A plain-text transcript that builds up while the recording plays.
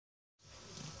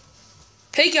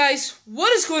Hey guys,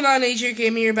 what is going on?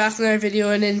 AGRGaming Here, back with another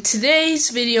video, and in today's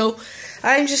video,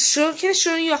 I'm just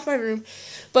showing you off my room.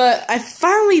 But I'm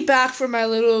finally back from my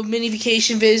little mini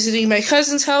vacation visiting my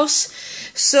cousin's house.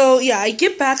 So yeah, I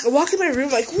get back, I walk in my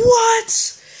room like,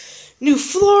 what? New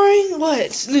flooring?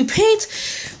 What? New paint?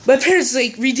 My parents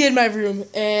redid my room,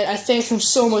 and I thank them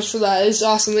so much for that. It's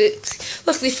awesome.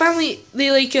 Look, they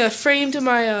framed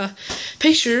my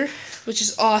picture, which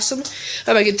is awesome. I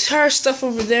have my guitar stuff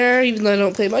over there, even though I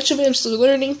don't play much of it. I'm still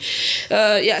learning.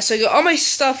 Yeah, so I got all my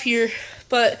stuff here.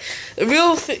 But the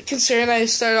real concern I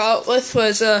started out with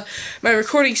was my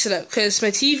recording setup, because my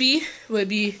TV would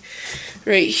be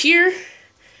right here.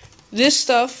 This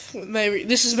stuff,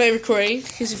 this is my recording,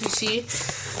 because if you see.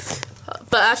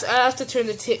 But I have to turn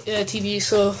the TV,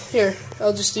 so here,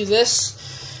 I'll just do this.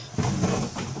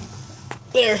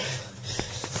 There.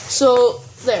 So,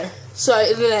 there. So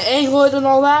then I angle it and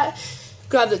all that,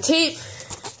 grab the tape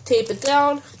it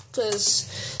down,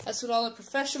 because that's what all the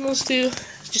professionals do.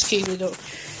 Just kidding, they don't.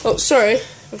 Oh, sorry,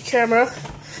 my camera.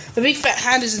 The big fat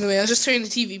hand is in the way. I was just turning the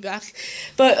TV back.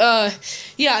 But,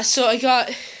 yeah, so I got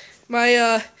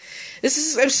my,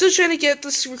 I'm still trying to get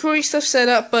this recording stuff set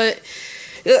up, but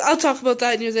I'll talk about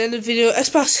that near the end of the video.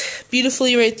 Xbox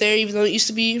beautifully right there, even though it used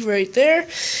to be right there.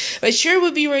 My chair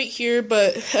would be right here,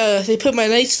 but they put my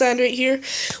nightstand right here,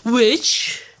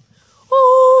 which,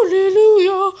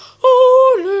 hallelujah,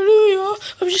 hallelujah.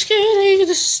 I'm just kidding,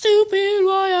 this is stupid,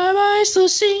 why am I still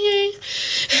singing?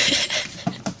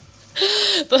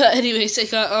 But anyways, I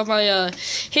got all my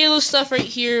Halo stuff right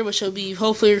here, which I'll be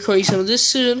hopefully recording some of this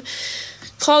soon.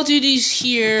 Call of Duty's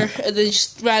here, and then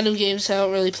just random games I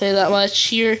don't really play that much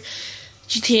here.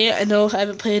 GTA, I know I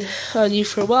haven't played on you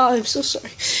for a while, I'm so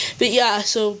sorry. But yeah,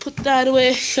 so put that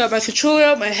away. Got my controller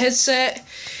out, my headset.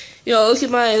 You know, look at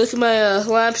my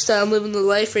lampstand, living the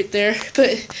life right there.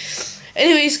 But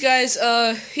anyways, guys,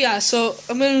 yeah, so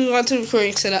I'm gonna move on to the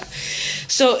recording setup.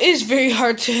 So it is very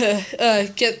hard to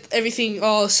get everything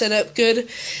all set up good,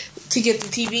 to get the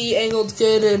TV angled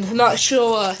good and not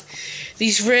show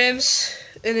these rims.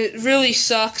 And it really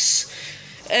sucks.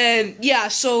 And yeah,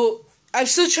 so I'm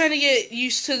still trying to get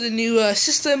used to the new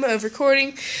system of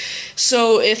recording.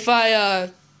 So if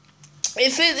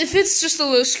it's just a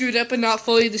little screwed up and not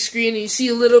fully the screen, and you see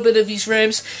a little bit of these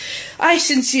rims, I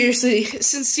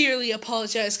sincerely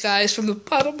apologize, guys, from the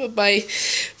bottom of my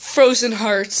frozen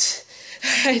heart.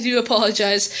 I do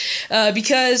apologize,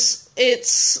 because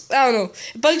I don't know,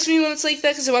 it bugs me when it's like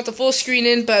that, because I want the full screen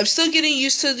in, but I'm still getting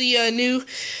used to the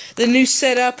new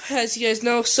setup, as you guys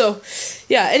know. So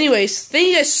yeah, anyways, thank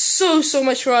you guys so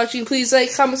much for watching. Please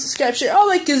like, comment, subscribe, share, all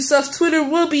that good stuff. Twitter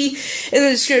will be in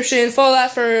the description. Follow that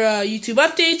for YouTube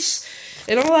updates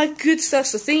and all that good stuff.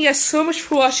 So thank you guys so much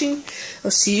for watching.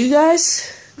 I'll see you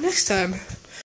guys next time.